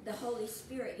Mm-hmm. the Holy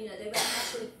Spirit, you know, they wasn't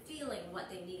actually feeling what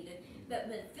they needed. But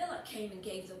when Philip came and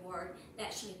gave the word, they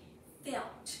actually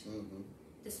felt Mm-hmm.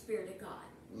 the Spirit of God.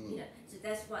 Mm. You know, so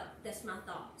that's my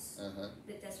thoughts. Uh-huh.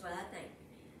 But that's what I think.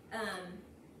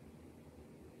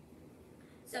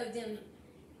 So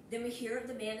then we hear of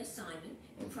the man of Simon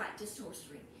who practiced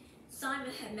sorcery.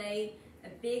 Simon had made a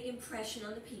big impression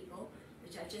on the people,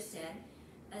 which I just said.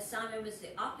 Simon was the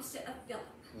opposite of Philip.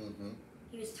 Mm-hmm.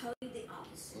 He was totally the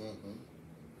opposite. Mm-hmm.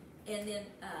 And then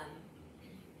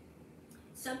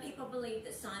some people believe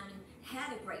that Simon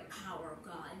had a great power of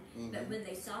God, but when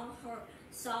they saw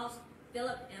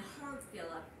Philip and heard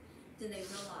Philip, then they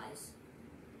realized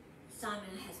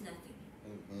Simon has nothing.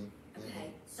 Mm-hmm.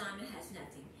 Okay, Simon has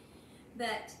nothing.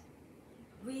 But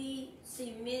we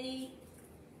see many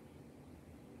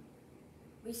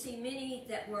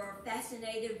that were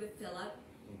fascinated with Philip,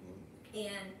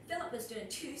 And Philip was doing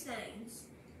two things,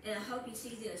 and I hope you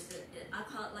see this. I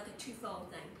call it like a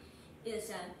twofold thing.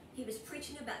 Is he was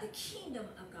preaching about the kingdom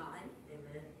of God.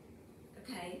 Amen.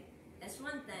 Okay, that's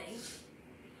one thing.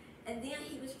 And then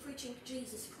he was preaching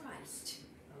Jesus Christ,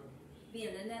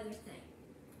 being another thing.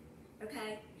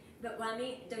 Okay, but what I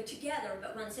mean, they're together.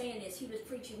 But what I'm saying is, he was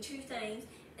preaching two things,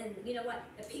 and you know what?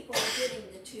 The people were getting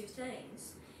the two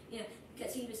things. You know,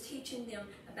 because he was teaching them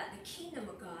about the kingdom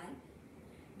of God,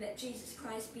 but Jesus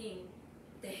Christ being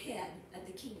the head of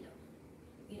the kingdom.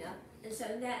 You know, and so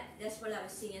that's what I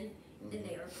was seeing in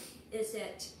there, is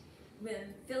that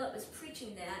when Philip was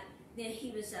preaching that, then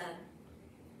he was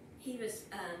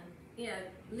you know,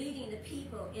 leading the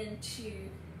people into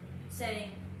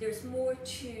saying there's more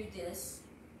to this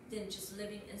than just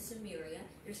living in Samaria.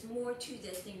 There's more to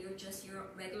this than just your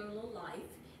regular little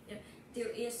life. You know, there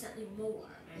is something more,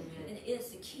 and it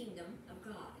is the kingdom of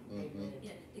God. Amen. You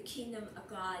know, the kingdom of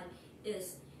God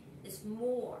is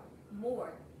more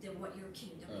than what your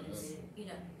kingdom is. You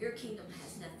know, your kingdom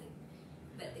has nothing,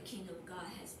 but the kingdom of God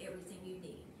has everything you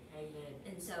need. Amen.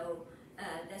 And so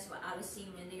that's what I was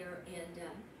seeing in there,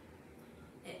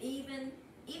 and even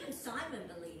Simon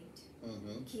believed.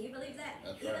 Can you believe that?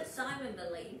 That's Even right. Simon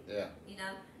believed. Yeah. You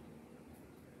know,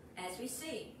 as we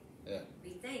see, Yeah.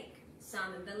 we think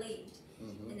Simon believed,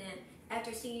 Mm-hmm. and then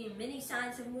after seeing many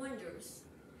signs and wonders,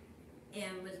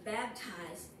 and was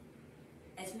baptized,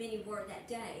 as many were that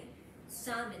day,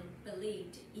 Simon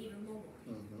believed even more.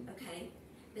 Mm-hmm. Okay,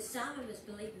 but Simon was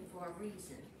believing for a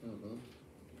reason. Mm-hmm.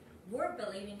 We're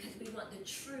believing because we want the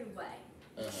true way,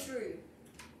 the truth.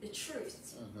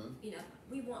 Mm-hmm. You know,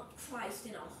 we want Christ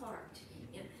in our heart.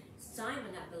 You know,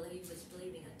 Simon, I believe, was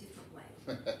believing a different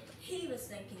way. He was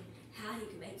thinking how he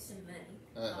could make some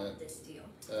money off of this deal.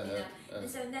 You know, and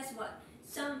so that's what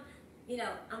some. You know,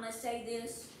 I'm gonna say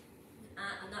this.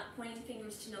 I'm not pointing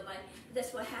fingers to nobody. But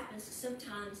that's what happens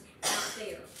sometimes out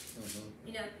there.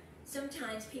 You know,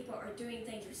 sometimes people are doing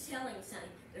things. They're selling something.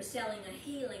 They're selling a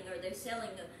healing, or they're selling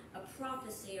a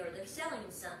prophecy, or they're selling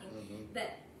something.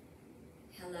 But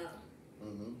hello,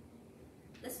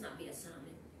 let's not be a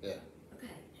Simon. Yeah.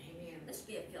 Okay. Amen. Let's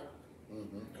be a Philip.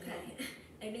 Mm-hmm. Okay.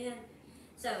 Amen.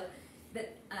 So,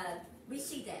 but we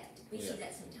see that. We see Yeah.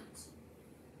 that sometimes.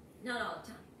 Not all the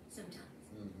time. Sometimes.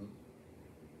 Mm-hmm.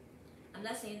 I'm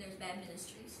not saying there's bad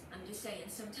ministries. I'm just saying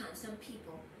sometimes some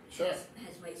people Sure.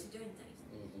 has ways of doing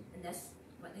things, and that's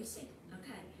what they see.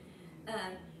 Okay.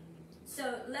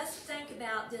 So let's think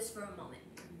about this for a moment.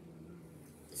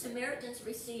 The Samaritans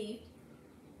received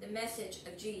the message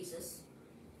of Jesus,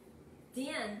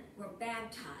 then were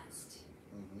baptized,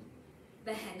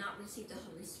 but had not received the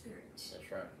Holy Spirit.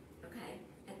 That's right. Okay,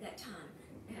 at that time,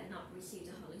 they had not received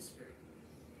the Holy Spirit.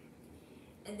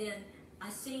 And then I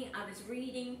was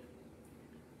reading,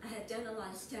 I had done a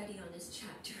lot of study on this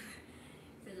chapter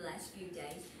for the last few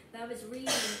days, but I was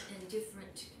reading in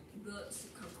different books,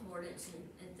 concordance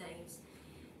and things,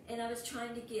 and I was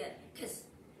trying to because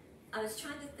I was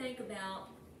trying to think about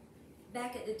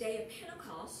back at the day of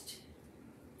Pentecost,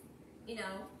 you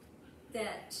know,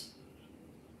 that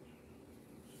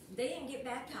they didn't get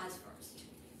baptized first.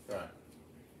 Right.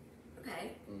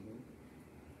 Okay? Mm-hmm.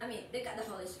 I mean, they got the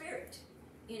Holy Spirit,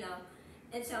 you know.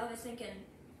 And so I was thinking,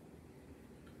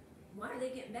 why are they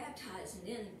getting baptized and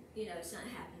then, you know, something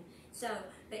happened? So,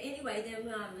 but anyway, then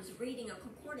when I was reading a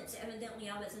concordance, evidently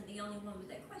I wasn't the only one with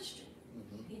that question.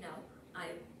 Mm-hmm. You know, I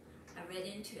read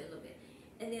into it a little bit.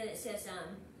 And then it says,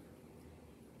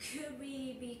 could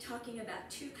we be talking about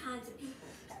two kinds of people?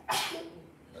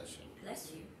 Bless you.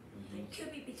 Bless you. Mm-hmm.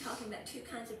 Could we be talking about two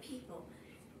kinds of people,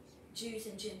 Jews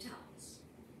and Gentiles?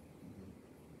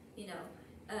 You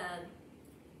know,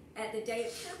 at the day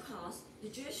of Pentecost, the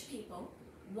Jewish people,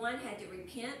 one had to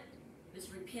repent, was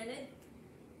repented,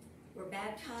 were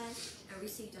baptized, and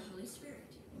received the Holy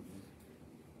Spirit.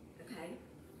 Okay?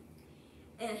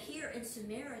 And here in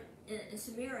Samaria,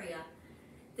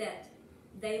 that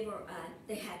they were,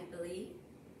 they had to believe,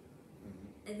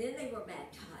 and then they were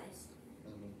baptized,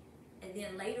 and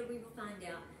then later we will find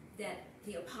out that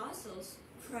the apostles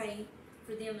prayed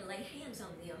for them and lay hands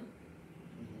on them,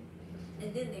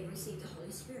 and then they received the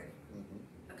Holy Spirit.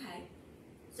 Okay,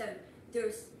 so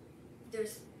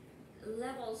there's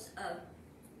levels of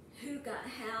who got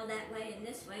how that way and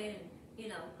this way, and you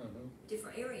know,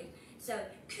 different areas. So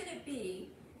could it be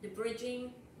the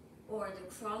bridging or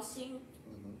the crossing,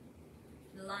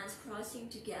 the lines crossing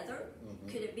together?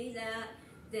 Could it be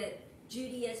that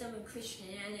Judaism and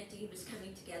Christianity was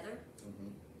coming together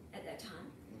at that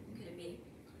time? Could it be?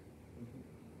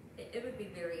 It would be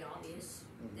very obvious.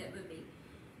 That would be.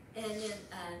 And then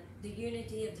the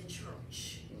unity of the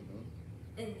church.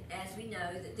 And as we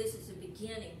know, that this is the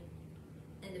beginning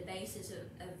and the basis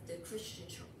of the Christian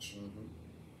church.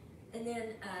 And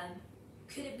then,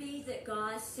 could it be that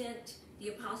God sent the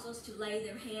apostles to lay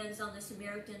their hands on the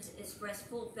Samaritans and express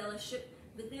full fellowship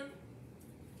with them?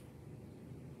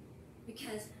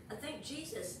 Because I think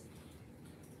Jesus,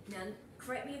 now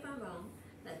correct me if I'm wrong,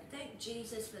 but I think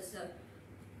Jesus was the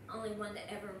only one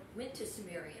that ever went to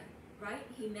Samaria, right?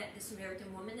 He met the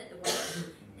Samaritan woman at the well,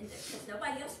 and because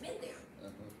nobody else been there.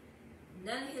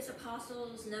 None of his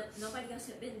apostles, nobody else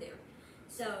had been there.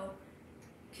 So,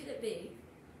 could it be?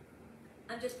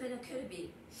 I'm just putting a could it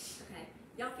be. Okay,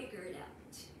 y'all figure it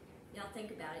out. Y'all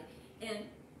think about it. And,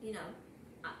 you know,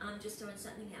 I'm just throwing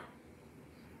something out.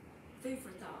 Food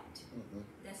for thought.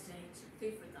 That's the answer.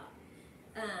 Food for thought.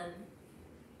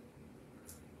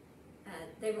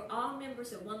 They were all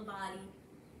members of one body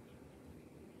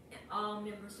and all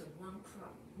members of one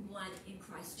in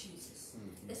Christ Jesus.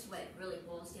 That's what it really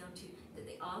boils down to, that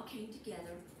they all came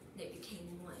together and they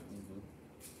became one.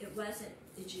 It wasn't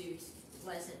the Jews, it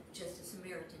wasn't just the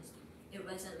Samaritans, it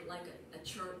wasn't like a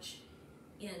church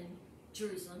in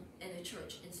Jerusalem and a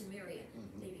church in Samaria.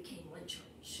 They became one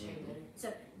church.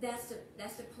 So that's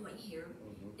the point here,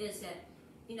 is that,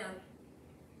 you know,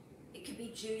 it could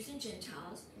be Jews and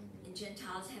Gentiles, and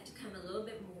Gentiles have to come a little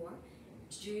bit more.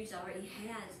 Jews already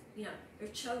has, you know, they're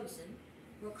chosen,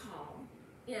 we're called,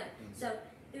 you know. So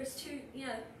there's two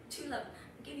levels. I'll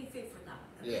give you food for thought.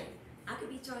 Okay? Yeah. I could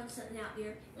be throwing something out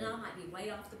there, and I might be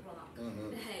way off the block.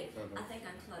 But hey, I think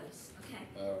I'm close. Okay.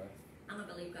 All right. I'm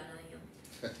gonna believe God I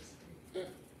am.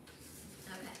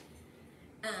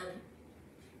 Okay.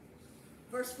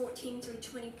 Verse 14 through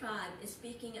 25 is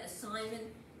speaking of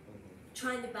Simon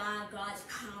trying to buy God's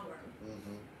power.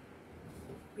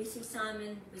 We see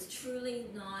Simon was truly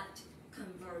not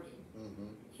converted.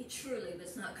 He truly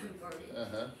was not converted.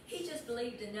 He just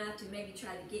believed enough to maybe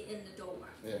try to get in the door.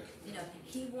 Yeah. You know,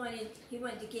 he wanted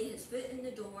to get his foot in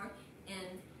the door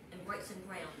and break some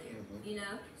ground there. You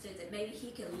know, so that maybe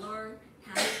he could learn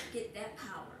how to get that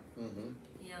power.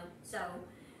 You know, so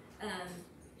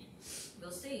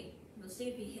we'll see. We'll see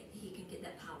if he can get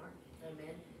that power.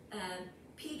 Amen.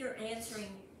 Peter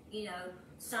answering, you know,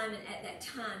 Simon at that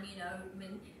time, you know,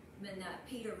 when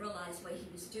Peter realized what he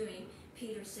was doing,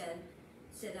 Peter said,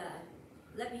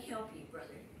 let me help you,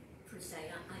 brother, per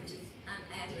se. I'm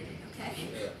ad-libbing, okay?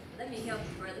 Yeah. Let me help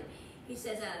you, brother. He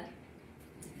says,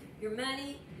 your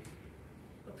money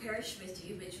will perish with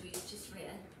you, which we just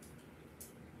read.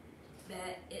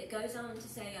 But it goes on to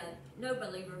say, no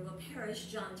believer will perish,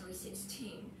 John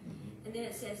 3:16. And then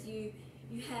it says, you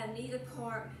have neither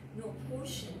part nor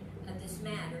portion of this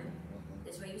matter.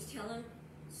 That's what he was telling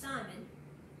Simon.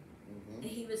 And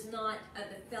he was not of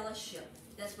the fellowship.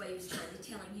 That's what he was trying to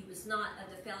tell him. He was not of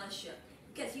the fellowship.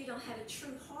 Because you don't have a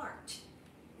true heart.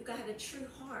 You've got to have a true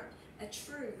heart. A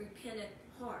true repentant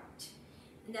heart.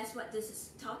 And that's what this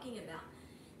is talking about.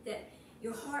 That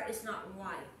your heart is not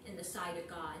right in the sight of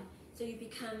God. So you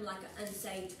become like an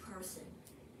unsaved person.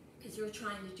 Because you're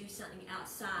trying to do something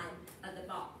outside of the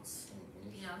box.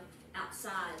 You know,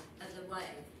 outside of the way.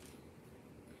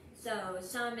 So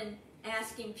Simon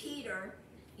asking Peter,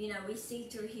 you know, we see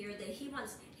through here that he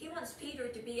wants Peter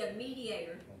to be a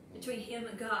mediator between him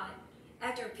and God.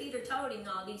 After Peter told him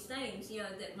all these things, you know,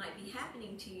 that might be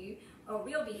happening to you or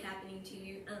will be happening to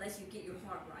you unless you get your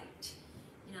heart right.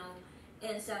 You know,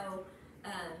 and so,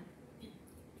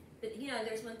 but you know,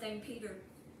 there's one thing Peter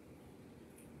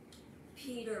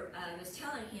was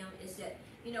telling him is that,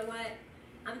 you know what,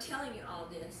 I'm telling you all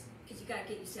this because you got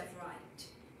to get yourself right.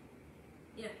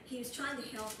 You know, he was trying to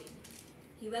help him.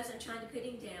 He wasn't trying to put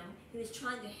him down. He was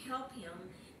trying to help him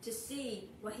to see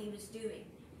what he was doing.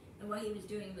 And what he was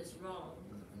doing was wrong.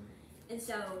 And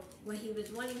so what he was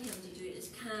wanting him to do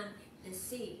is come and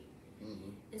see.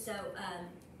 And so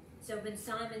so when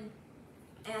Simon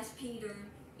asked Peter,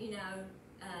 you know,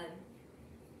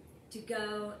 to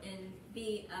go and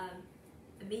be a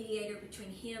mediator between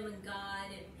him and God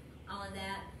and all of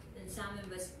that, and Simon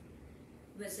was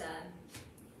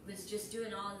just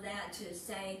doing all of that to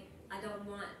say, I don't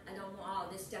want all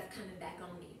this stuff coming back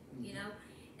on me, you know?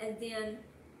 And then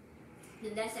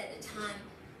that's at the time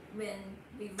when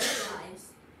we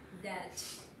realized that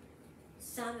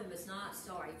Simon was not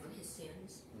sorry for his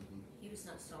sins. He was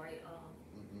not sorry at all.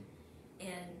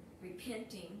 And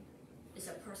repenting is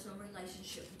a personal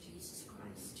relationship with Jesus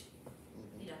Christ.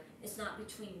 You know, it's not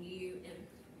between you and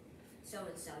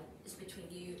so-and-so. It's between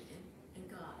you and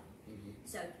God.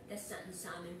 So that's something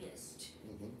Simon missed.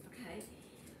 Okay?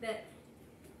 But,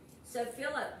 so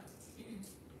Philip,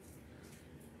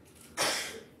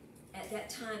 at that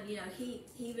time, you know,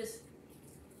 he was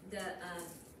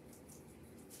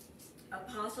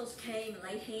apostles came and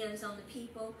laid hands on the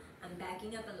people. I'm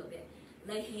backing up a little bit.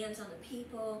 Laid hands on the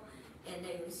people, and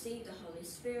they received the Holy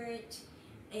Spirit,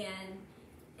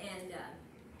 and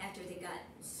after they got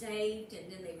saved,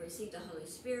 and then they received the Holy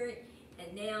Spirit,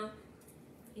 and now,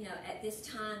 you know, at this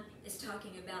time, it's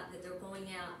talking about that they're going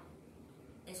out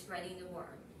and spreading the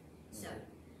word. So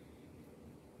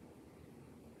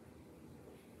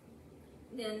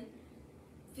then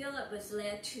Philip was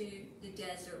led to the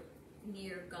desert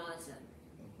near Gaza.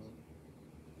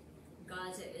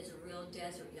 Gaza is a real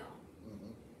desert, y'all.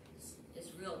 It's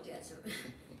real desert.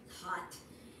 It's hot.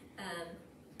 And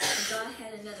God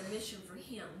had another mission for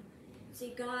him.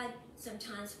 See, God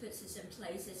sometimes puts us in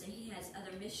places and he has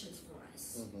other missions for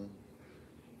us.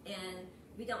 And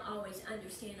we don't always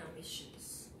understand our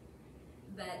missions.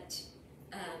 But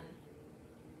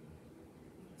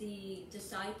the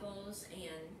disciples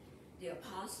and the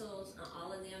apostles and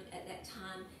all of them at that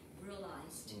time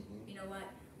realized, you know what,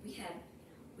 we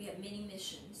have many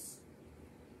missions.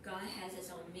 God has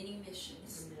us on many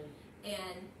missions.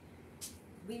 And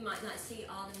we might not see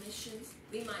all the missions.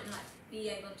 We might not be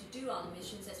able to do all the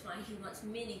missions. That's why he wants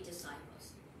many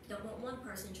disciples. Don't want one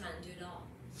person trying to do it all.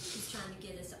 He's trying to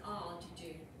get us all to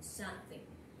do something,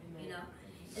 you know.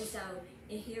 And so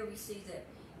in here we see that,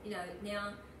 you know,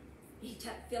 now he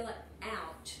took Philip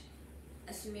out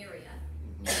of Samaria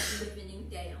and moving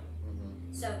down.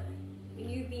 So when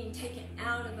you're being taken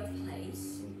out of a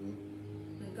place,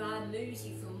 when God moves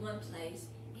you from one place,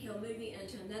 he'll move you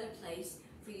into another place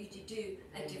for you to do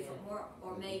a different work,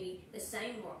 or maybe the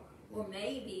same work, or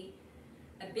maybe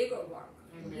a bigger work,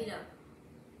 you know.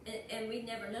 And we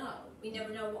never know. We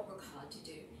never know what we're called to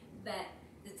do. But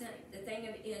the thing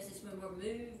of it is when we're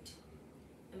moved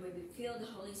and when we feel the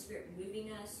Holy Spirit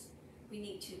moving us, we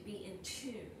need to be in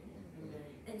tune.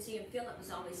 And see, and Philip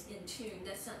was always in tune.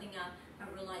 That's something I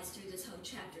realized through this whole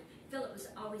chapter. Philip was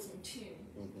always in tune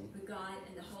with God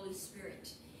and the Holy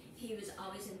Spirit. He was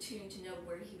always in tune to know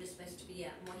where he was supposed to be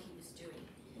at and what he was doing.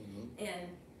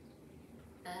 And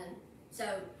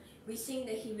so we seen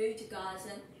that he moved to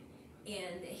Gaza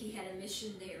and that he had a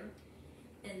mission there,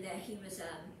 and that he was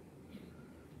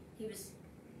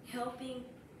helping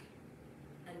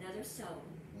another soul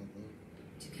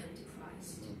to come to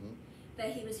Christ. But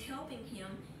he was helping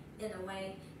him in a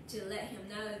way to let him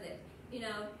know that, you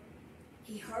know,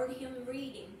 he heard him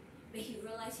reading, but he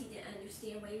realized he didn't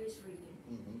understand what he was reading.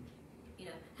 You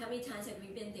know, how many times have we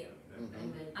been there?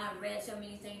 I read so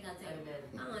many things, I think,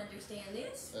 I don't understand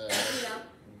this. You know,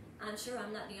 I'm sure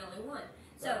I'm not the only one.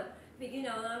 So, but you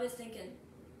know, I was thinking,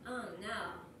 oh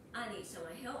no, I need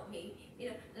someone to help me. You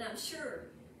know, and I'm sure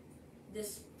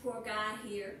this poor guy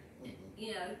here,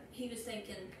 you know, he was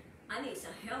thinking, I need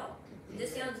some help.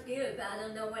 This sounds good, but I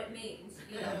don't know what it means.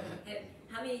 You know,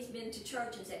 how many's been to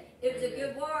church and said, it was a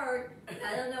good word,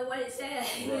 I don't know what it said,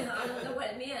 you know, I don't know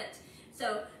what it meant.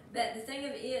 So, but the thing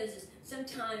of it is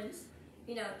sometimes,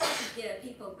 you know, we get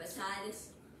people beside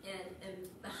us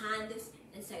and behind us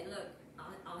and say, look,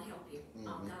 I'll help you,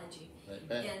 I'll guide you.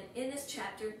 And in this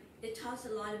chapter, it talks a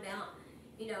lot about,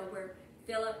 you know, where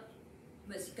Philip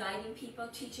was guiding people,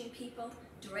 teaching people,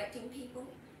 directing people.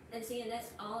 And see, and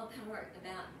that's all a part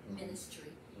about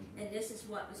ministry. And this is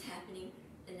what was happening,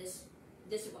 and this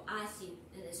is what I see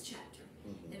in this chapter.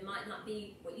 It might not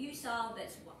be what you saw, but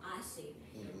it's what I see.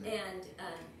 And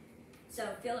so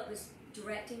Philip was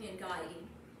directing and guiding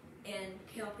and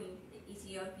helping the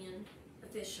Ethiopian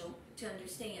official to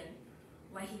understand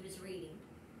what he was reading.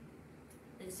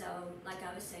 And so, like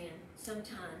I was saying,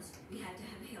 sometimes we have to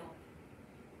have help.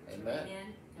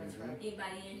 Amen. That's right.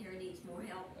 Anybody in here needs more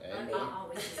help? I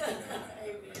always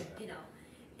need you know.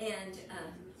 And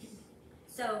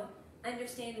so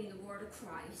understanding the word of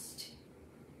Christ,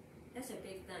 that's a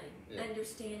big thing.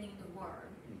 Understanding the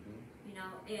word, you know,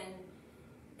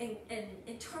 and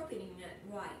interpreting it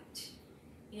right,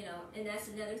 you know. And that's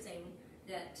another thing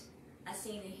that I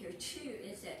seen in here too,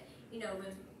 is that, you know,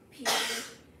 when Peter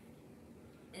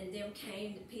and them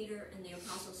came, Peter and the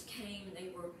apostles came, and they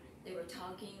were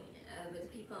talking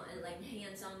with people and laying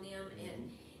hands on them,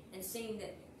 and seeing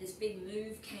that this big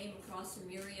move came across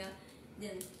Samaria,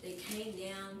 then they came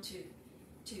down to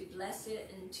bless it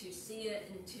and to see it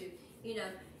and to, you know,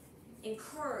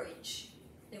 encourage.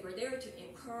 They were there to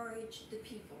encourage the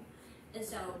people. And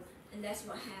so, and that's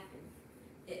what happened.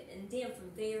 And then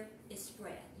from there, it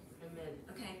spread. Amen.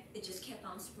 Okay? It just kept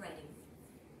on spreading.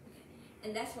 Okay?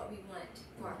 And that's what we want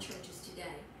for our churches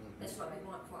today. That's what we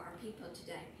want for our people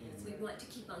today. We want to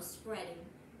keep on spreading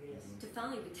to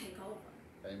finally we take over.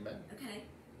 Amen. Okay?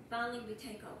 Finally we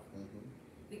take over.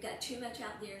 We've got too much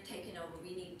out there taking over.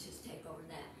 We need to take over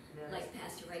that. Like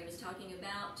Pastor Ray was talking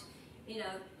about, you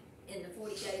know, in the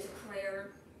 40 days of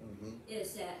prayer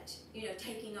is that, you know,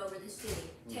 taking over the city,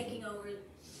 taking over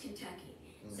Kentucky,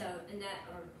 so, and that,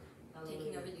 or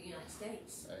taking over the United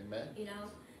States. Amen. You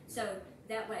know, so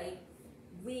that way,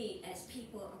 we as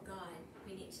people of God,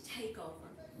 we need to take over,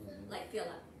 like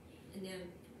Philip, and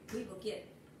then we will get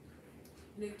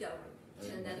moved over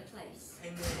to another place.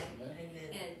 Amen. Okay? Amen.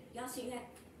 And y'all see that?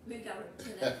 Moved over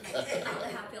to another place. I don't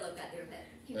know how Philip got there, but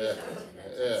he moved over to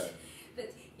another place.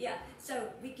 But yeah, so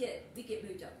we get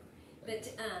moved over. But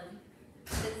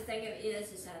the thing of it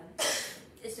is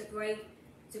it's a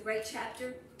great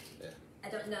chapter. Yeah. I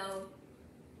don't know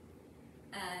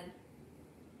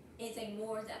anything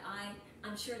more that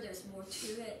I'm sure there's more to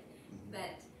it,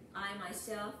 but I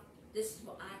myself, this is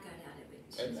what I got out of it.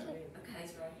 Amen. Okay,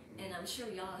 and I'm sure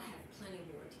y'all have plenty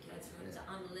more to get from. So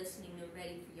I'm listening and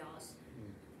ready for y'all's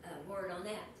word on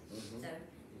that. So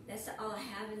that's all I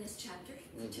have in this chapter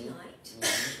for tonight.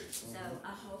 So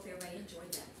I hope everybody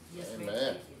enjoyed that. Yes, ma'am.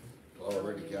 Amen. Thank you.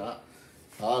 Glory to God.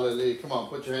 Hallelujah. Come on,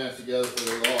 put your hands together for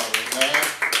the Lord. Amen.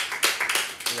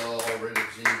 Glory to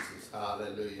Jesus.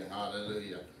 Hallelujah.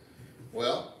 Hallelujah.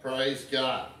 Well, praise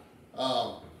God.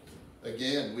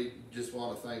 Again, we just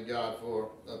want to thank God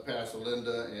for Pastor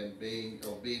Linda and being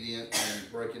obedient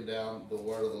and breaking down the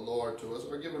word of the Lord to us,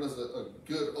 or giving us a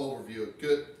good overview, a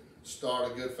good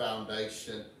start, a good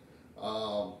foundation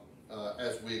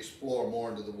as we explore more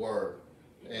into the word.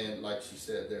 And like she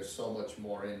said, there's so much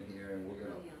more in here, and we're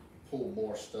going to pull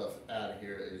more stuff out of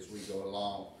here as we go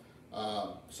along.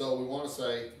 So we want to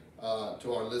say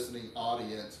to our listening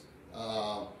audience,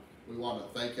 we want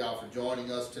to thank y'all for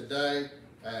joining us today,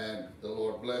 and the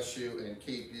Lord bless you and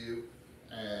keep you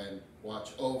and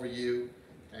watch over you,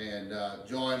 and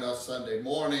join us Sunday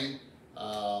morning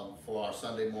for our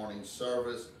Sunday morning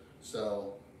service.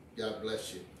 So God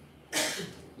bless you.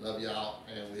 Love y'all,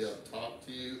 and we'll talk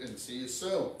to you and see you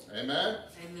soon. Amen.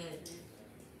 Amen.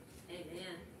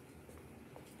 Amen.